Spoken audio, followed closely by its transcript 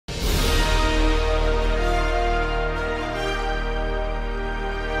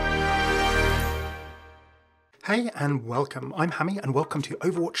Hey and welcome, I'm Hammeh and welcome to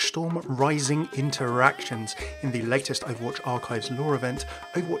Overwatch Storm Rising Interactions. In the latest Overwatch Archives lore event,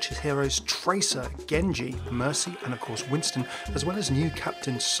 Overwatch's heroes Tracer, Genji, Mercy and of course Winston, as well as new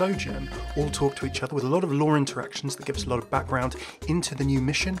Captain Sojourn, all talk to each other with a lot of lore interactions that give us a lot of background into the new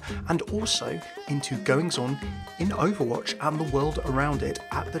mission and also into goings-on in Overwatch and the world around it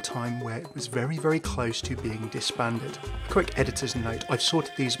at the time where it was very close to being disbanded. A quick editor's note, I've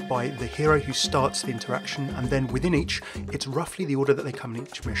sorted these by the hero who starts the interaction and then within each, it's roughly the order that they come in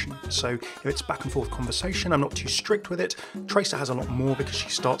each mission. So if it's back and forth conversation, I'm not too strict with it. Tracer has a lot more because she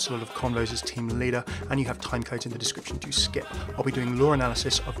starts a lot of convos as team leader, and you have timecodes in the description to skip. I'll be doing lore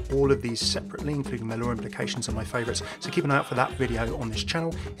analysis of all of these separately, including their lore implications and my favourites, so keep an eye out for that video on this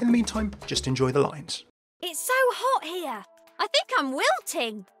channel. In the meantime, just enjoy the lines. It's so hot here. I think I'm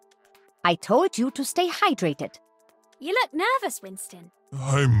wilting. I told you to stay hydrated. You look nervous, Winston.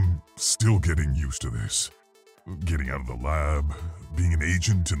 I'm still getting used to this. Getting out of the lab, being an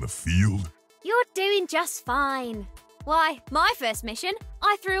agent in the field. You're doing just fine. Why, my first mission,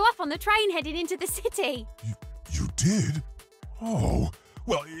 I threw up on the train heading into the city. You did? Oh,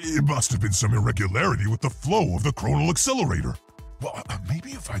 well, it must have been some irregularity with the flow of the chronal accelerator. Well,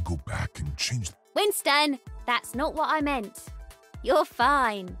 maybe if I go back and change... Winston, that's not what I meant. You're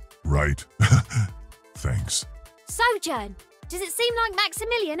fine. Right. Thanks. Sojourn, does it seem like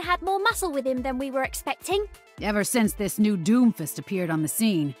Maximilian had more muscle with him than we were expecting? Ever since this new Doomfist appeared on the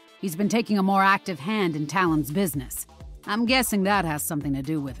scene, he's been taking a more active hand in Talon's business. I'm guessing that has something to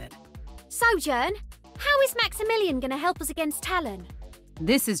do with it. Sojourn, how is Maximilian going to help us against Talon?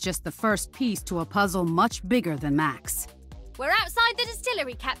 This is just the first piece to a puzzle much bigger than Max. We're outside the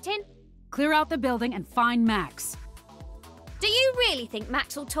distillery, Captain. Clear out the building and find Max. Do you really think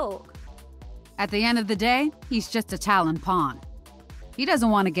Max will talk? At the end of the day, he's just a Talon pawn. He doesn't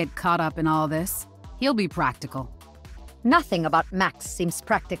want to get caught up in all this. He'll be practical. Nothing about Max seems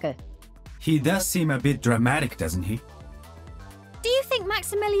practical. He does seem a bit dramatic, doesn't he? Do you think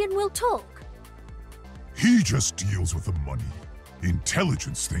Maximilian will talk? He just deals with the money.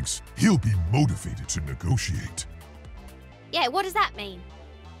 Intelligence thinks he'll be motivated to negotiate. Yeah, what does that mean?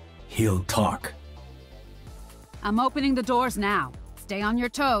 He'll talk. I'm opening the doors now. Stay on your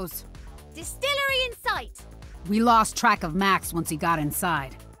toes. Distillery in sight! We lost track of Max once he got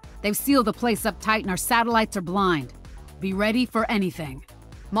inside. They've sealed the place up tight and our satellites are blind. Be ready for anything.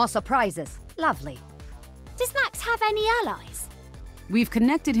 More surprises. Lovely. Does Max have any allies? We've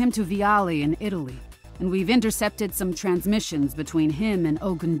connected him to Viali in Italy, and we've intercepted some transmissions between him and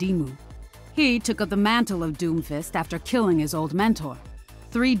Ogundimu. He took up the mantle of Doomfist after killing his old mentor.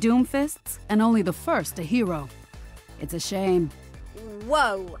 3 Doomfists, and only the first a hero. It's a shame.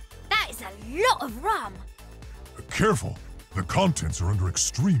 Whoa, that is a lot of rum. Careful. The contents are under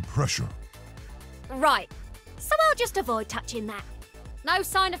extreme pressure. Right, so I'll just avoid touching that. No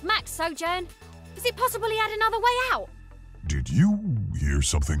sign of Max, Sojourn. Is it possible he had another way out? Did you hear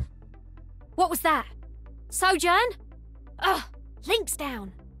something? What was that? Sojourn? Ugh, links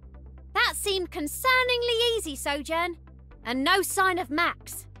down. That seemed concerningly easy, Sojourn. And no sign of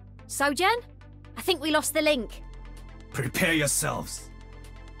Max. Sojourn? I think we lost the link. Prepare yourselves.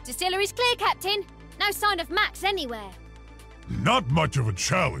 Distillery's clear, Captain. No sign of Max anywhere. Not much of a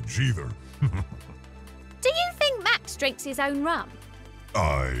challenge either. Do you think Max drinks his own rum?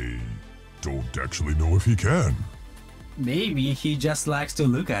 I don't actually know if he can. Maybe he just likes to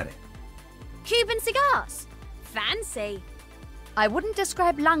look at it. Cuban cigars? Fancy. I wouldn't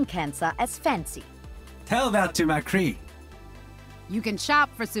describe lung cancer as fancy. Tell that to McCree. You can shop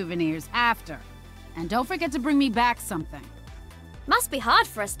for souvenirs after. And don't forget to bring me back something. Must be hard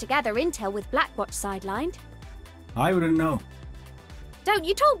for us to gather intel with Blackwatch sidelined. I wouldn't know. Don't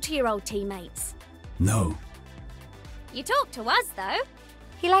you talk to your old teammates? No. You talk to us, though.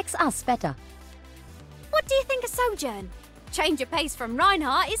 He likes us better. What do you think of Sojourn? Change of pace from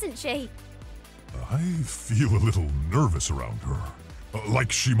Reinhardt, isn't she? I feel a little nervous around her.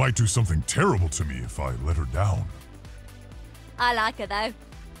 Like she might do something terrible to me if I let her down. I like her, though.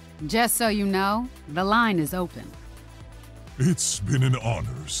 Just so you know, the line is open. It's been an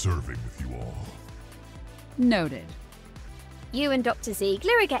honor serving with you all. Noted. You and Dr.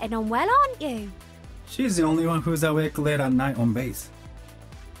 Ziegler are getting on well, aren't you? She's the only one who's awake late at night on base.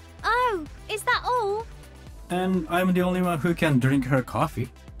 Oh, is that all? And I'm the only one who can drink her coffee.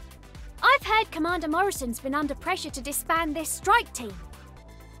 I've heard Commander Morrison's been under pressure to disband this strike team.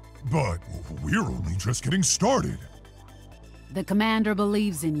 But we're only just getting started. The commander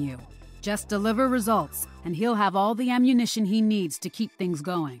believes in you. Just deliver results, and he'll have all the ammunition he needs to keep things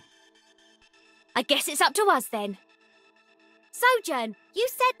going. I guess it's up to us then. Sojourn, you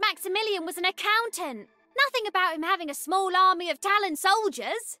said Maximilian was an accountant. Nothing about him having a small army of Talon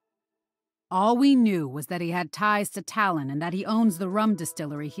soldiers. All we knew was that he had ties to Talon and that he owns the rum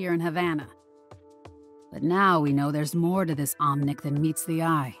distillery here in Havana. But now we know there's more to this Omnic than meets the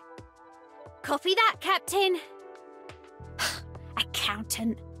eye. Copy that, Captain.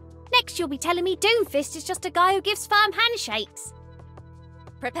 Accountant. Next you'll be telling me Doomfist is just a guy who gives firm handshakes.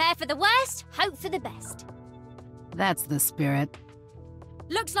 Prepare for the worst, hope for the best. That's the spirit.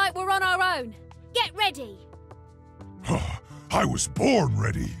 Looks like we're on our own. Get ready. I was born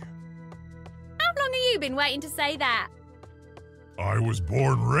ready. How long have you been waiting to say that? I was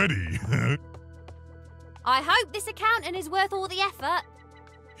born ready. I hope this accountant is worth all the effort.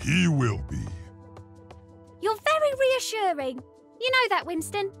 He will be. You're very reassuring. You know that,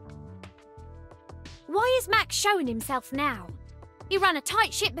 Winston. Why is Max showing himself now? He ran a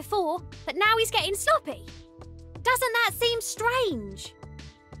tight ship before, but now he's getting sloppy. Doesn't that seem strange?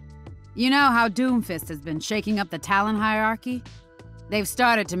 You know how Doomfist has been shaking up the Talon hierarchy? They've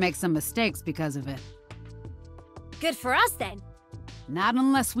started to make some mistakes because of it. Good for us, then. Not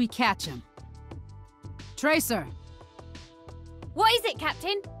unless we catch him. Tracer! What is it,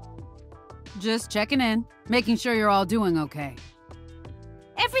 Captain? Just checking in, making sure you're all doing okay.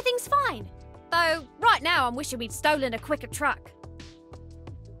 Everything's fine. Though, right now I'm wishing we'd stolen a quicker truck.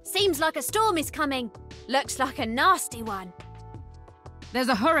 Seems like a storm is coming. Looks like a nasty one. There's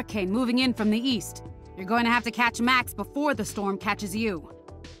a hurricane moving in from the east. You're going to have to catch Max before the storm catches you.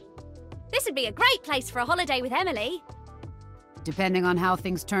 This would be a great place for a holiday with Emily. Depending on how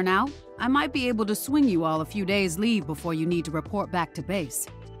things turn out, I might be able to swing you all a few days' leave before you need to report back to base.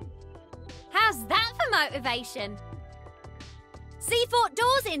 How's that for motivation? Seafort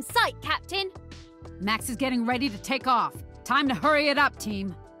doors in sight, Captain. Max is getting ready to take off. Time to hurry it up,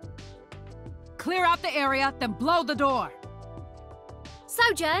 team. Clear out the area, then blow the door.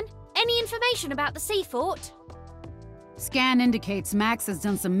 Sojourn, any information about the Seafort? Scan indicates Max has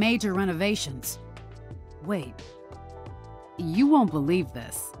done some major renovations. Wait. You won't believe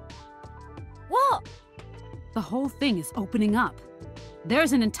this. What? The whole thing is opening up.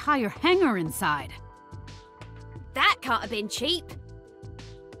 There's an entire hangar inside. That can't have been cheap.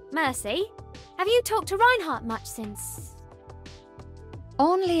 Mercy, have you talked to Reinhardt much since?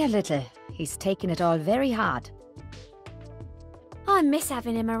 Only a little. He's taken it all very hard. I miss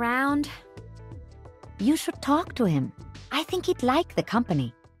having him around. You should talk to him. I think he'd like the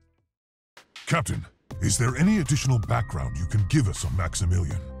company. Captain, is there any additional background you can give us on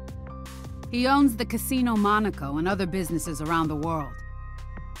Maximilian? He owns the Casino Monaco and other businesses around the world.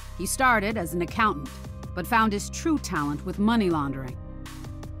 He started as an accountant, but found his true talent with money laundering.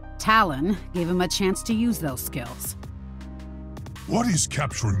 Talon gave him a chance to use those skills. What is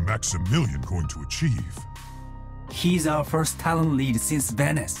capturing Maximilian going to achieve? He's our first Talon lead since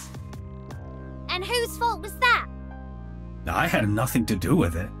Venice. And whose fault was that? I had nothing to do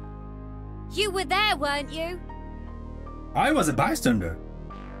with it. You were there, weren't you? I was a bystander.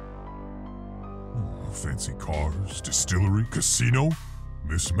 Fancy cars, distillery, casino?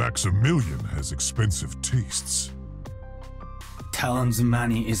 Miss Maximilian has expensive tastes. Talon's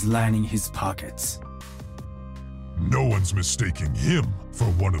money is lining his pockets. No one's mistaking him for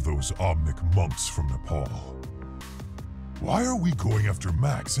one of those Omnic monks from Nepal. Why are we going after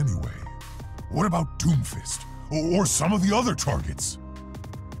Max anyway? What about Doomfist? Or some of the other targets?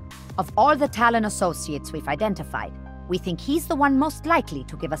 Of all the Talon associates we've identified, we think he's the one most likely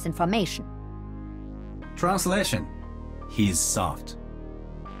to give us information. Translation: he's soft.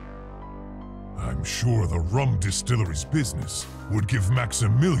 I'm sure the rum distillery's business would give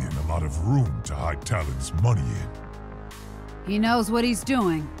Maximilian a lot of room to hide Talon's money in. He knows what he's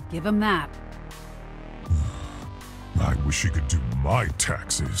doing. Give him that. I wish he could do my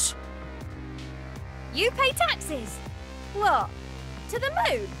taxes. You pay taxes? What? To the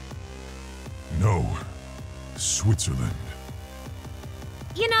moon? No, Switzerland.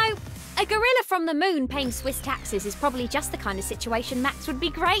 You know, a gorilla from the moon paying Swiss taxes is probably just the kind of situation Max would be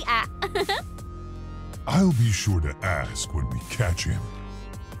great at. I'll be sure to ask when we catch him.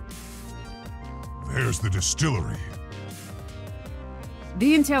 There's the distillery.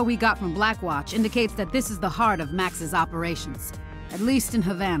 The intel we got from Blackwatch indicates that this is the heart of Max's operations, at least in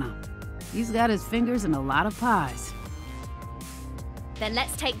Havana. He's got his fingers in a lot of pies. Then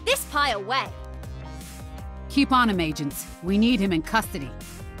let's take this pie away. Keep on him, agents. We need him in custody.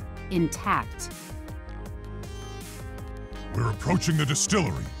 Intact. We're approaching the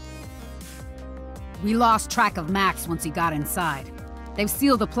distillery. We lost track of Max once he got inside. They've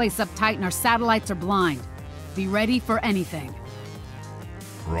sealed the place up tight and our satellites are blind. Be ready for anything.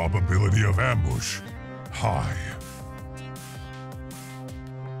 Probability of ambush high.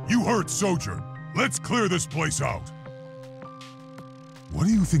 You heard, Sojourn. Let's clear this place out. What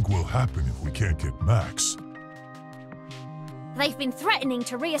do you think will happen if we can't get Max? They've been threatening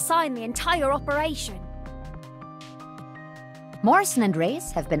to reassign the entire operation. Morrison and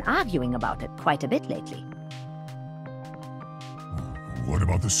Reyes have been arguing about it quite a bit lately. What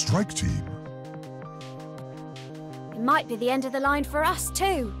about the strike team? It might be the end of the line for us,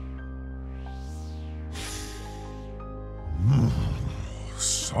 too.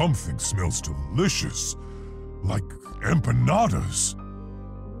 Something smells delicious. Like empanadas.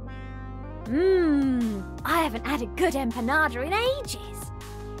 I haven't had a good empanada in ages.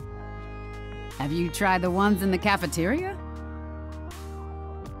 Have you tried the ones in the cafeteria?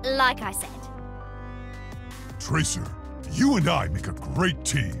 Like I said. Tracer, you and I make a great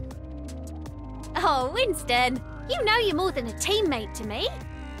team. Oh, Winston, you know you're more than a teammate to me.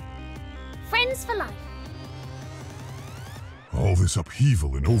 Friends for life. All this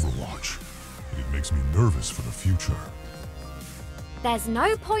upheaval in Overwatch, it makes me nervous for the future. There's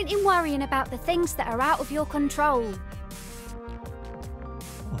no point in worrying about the things that are out of your control.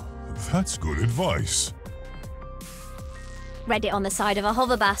 That's good advice. Read it on the side of a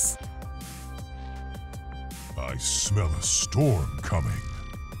hover bus. I smell a storm coming.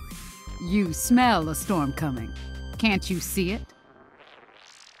 You smell a storm coming. Can't you see it?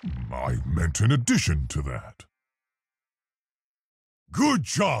 I meant in addition to that. Good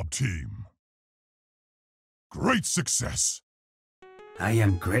job, team. Great success. I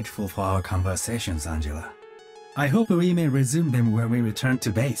am grateful for our conversations, Angela. I hope we may resume them when we return to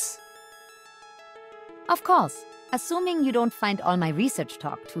base. Of course, assuming you don't find all my research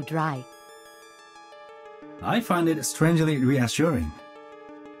talk too dry. I find it strangely reassuring.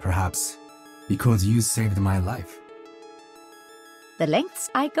 Perhaps because you saved my life. The lengths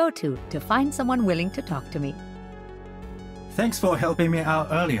I go to find someone willing to talk to me. Thanks for helping me out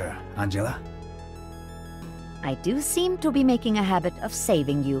earlier, Angela. I do seem to be making a habit of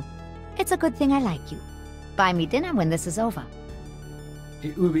saving you. It's a good thing I like you. Buy me dinner when this is over.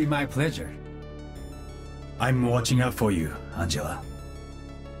 It will be my pleasure. I'm watching out for you, Angela.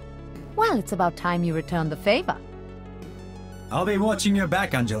 Well, it's about time you return the favor. I'll be watching your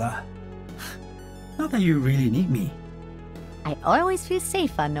back, Angela. Not that you really need me. I always feel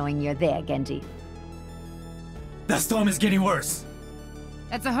safer knowing you're there, Genji. The storm is getting worse.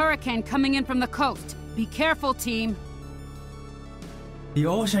 That's a hurricane coming in from the coast. Be careful, team. The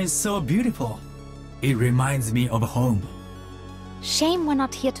ocean is so beautiful. It reminds me of home. Shame we're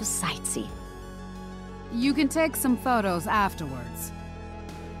not here to sightsee. You can take some photos afterwards.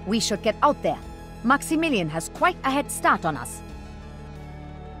 We should get out there. Maximilian has quite a head start on us.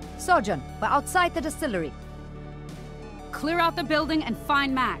 Sojourn, we're outside the distillery. Clear out the building and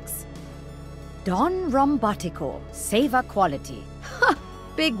find Max. Don Rombotico, savor quality. Ha!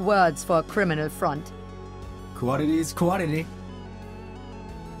 Big words for a criminal front. Quality is quality.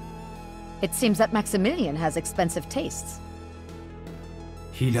 It seems that Maximilian has expensive tastes.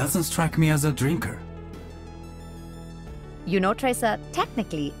 He doesn't strike me as a drinker. You know, Tracer,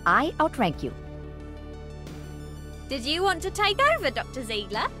 technically, I outrank you. Did you want to take over, Dr.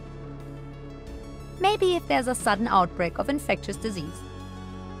 Ziegler? Maybe if there's a sudden outbreak of infectious disease.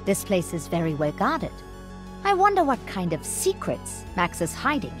 This place is very well guarded. I wonder what kind of secrets Max is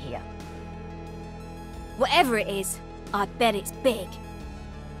hiding here. Whatever it is, I bet it's big.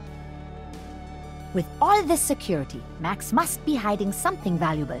 With all this security, Max must be hiding something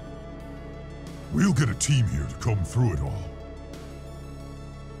valuable. We'll get a team here to comb through it all.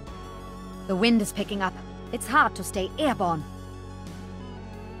 The wind is picking up. It's hard to stay airborne.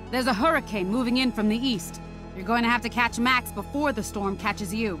 There's a hurricane moving in from the east. You're going to have to catch Max before the storm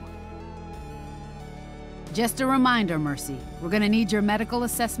catches you. Just a reminder, Mercy. We're going to need your medical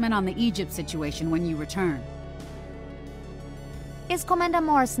assessment on the Egypt situation when you return. Is Commander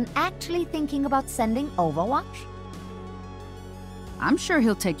Morrison actually thinking about sending Overwatch? I'm sure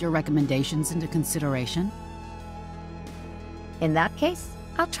he'll take your recommendations into consideration. In that case,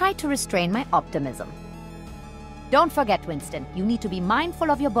 I'll try to restrain my optimism. Don't forget, Winston, you need to be mindful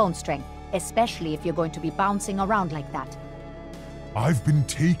of your bone strength, especially if you're going to be bouncing around like that. I've been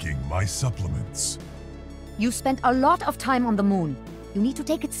taking my supplements. You spent a lot of time on the moon. You need to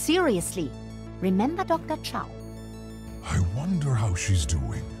take it seriously. Remember Dr. Chow? I wonder how she's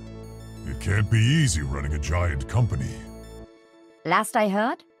doing. It can't be easy running a giant company. Last I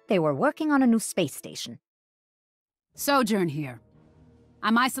heard, they were working on a new space station. Sojourn here.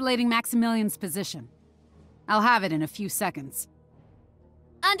 I'm isolating Maximilian's position. I'll have it in a few seconds.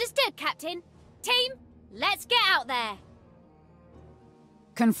 Understood, Captain. Team, let's get out there.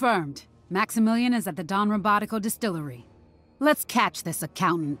 Confirmed. Maximilian is at the Don Robotico distillery. Let's catch this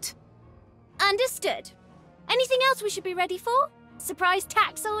accountant. Understood. Anything else we should be ready for? Surprise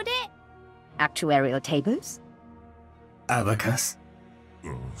tax audit? Actuarial tables? Abacus?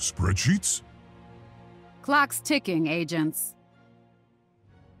 Spreadsheets? Clock's ticking, agents.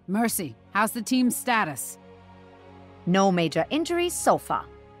 Mercy, how's the team's status? No major injuries so far.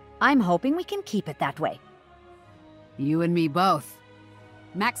 I'm hoping we can keep it that way. You and me both.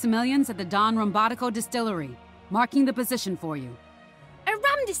 Maximilian's at the Don Rombotico Distillery, marking the position for you. A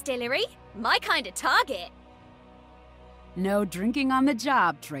rum distillery? My kind of target. No drinking on the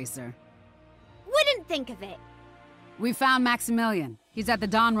job, Tracer. Wouldn't think of it. We found Maximilian. He's at the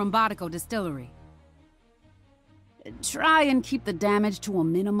Don Rombotico Distillery. Try and keep the damage to a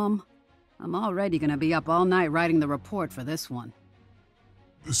minimum. I'm already gonna be up all night writing the report for this one.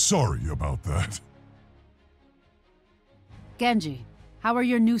 Sorry about that. Genji, how are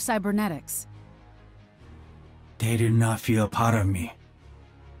your new cybernetics? They do not feel part of me.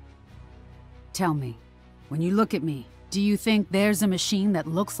 Tell me, when you look at me, do you think there's a machine that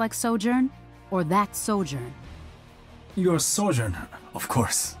looks like Sojourn? Or that's Sojourn? You're Sojourner, of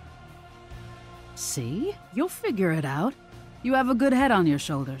course. See? You'll figure it out. You have a good head on your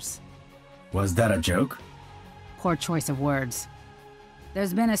shoulders. Was that a joke? Poor choice of words.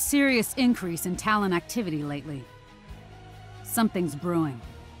 There's been a serious increase in Talon activity lately. Something's brewing,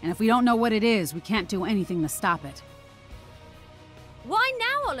 and if we don't know what it is, we can't do anything to stop it. Why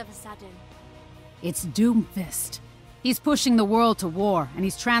now all of a sudden? It's Doomfist. He's pushing the world to war, and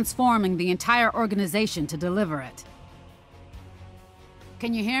he's transforming the entire organization to deliver it.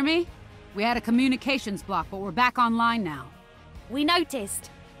 Can you hear me? We had a communications block, but we're back online now. We noticed.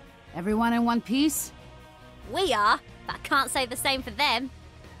 Everyone in one piece? We are, but I can't say the same for them.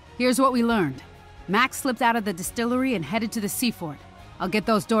 Here's what we learned. Max slipped out of the distillery and headed to the seafort. I'll get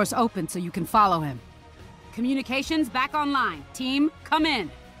those doors open so you can follow him. Communications back online. Team, come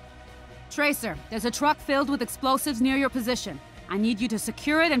in. Tracer, there's a truck filled with explosives near your position. I need you to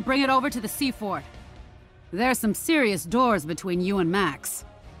secure it and bring it over to the seafort. There's some serious doors between you and Max.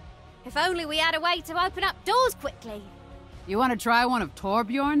 If only we had a way to open up doors quickly. You want to try one of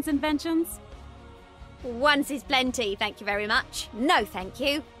Torbjorn's inventions? Once is plenty, thank you very much. No, thank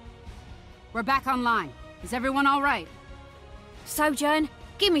you. We're back online. Is everyone all right? Sojourn,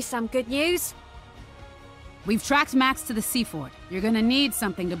 give me some good news. We've tracked Max to the seafort. You're gonna need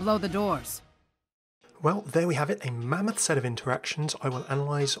something to blow the doors. Well, there we have it, a mammoth set of interactions. I will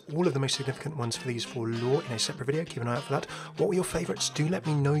analyse all of the most significant ones for these for lore in a separate video. Keep an eye out for that. What were your favourites? Do let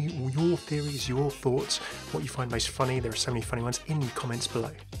me know your theories, your thoughts, what you find most funny. There are so many funny ones in the comments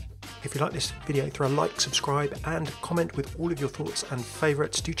below. If you like this video, throw a like, subscribe, and comment with all of your thoughts and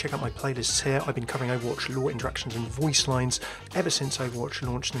favourites. Do check out my playlists here. I've been covering Overwatch Lore, Interactions, and voice lines ever since Overwatch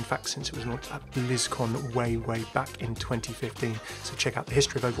launched, and in fact since it was launched at BlizzCon way back in 2015. So check out the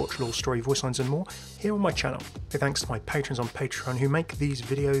history of Overwatch Lore, story, voice lines, and more here on my channel. Big thanks to my patrons on Patreon who make these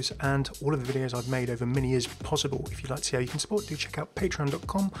videos and all of the videos I've made over many years possible. If you'd like to see how you can support, do check out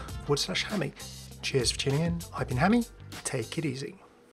patreon.com/Hammeh. Cheers for tuning in. I've been Hammeh. Take it easy.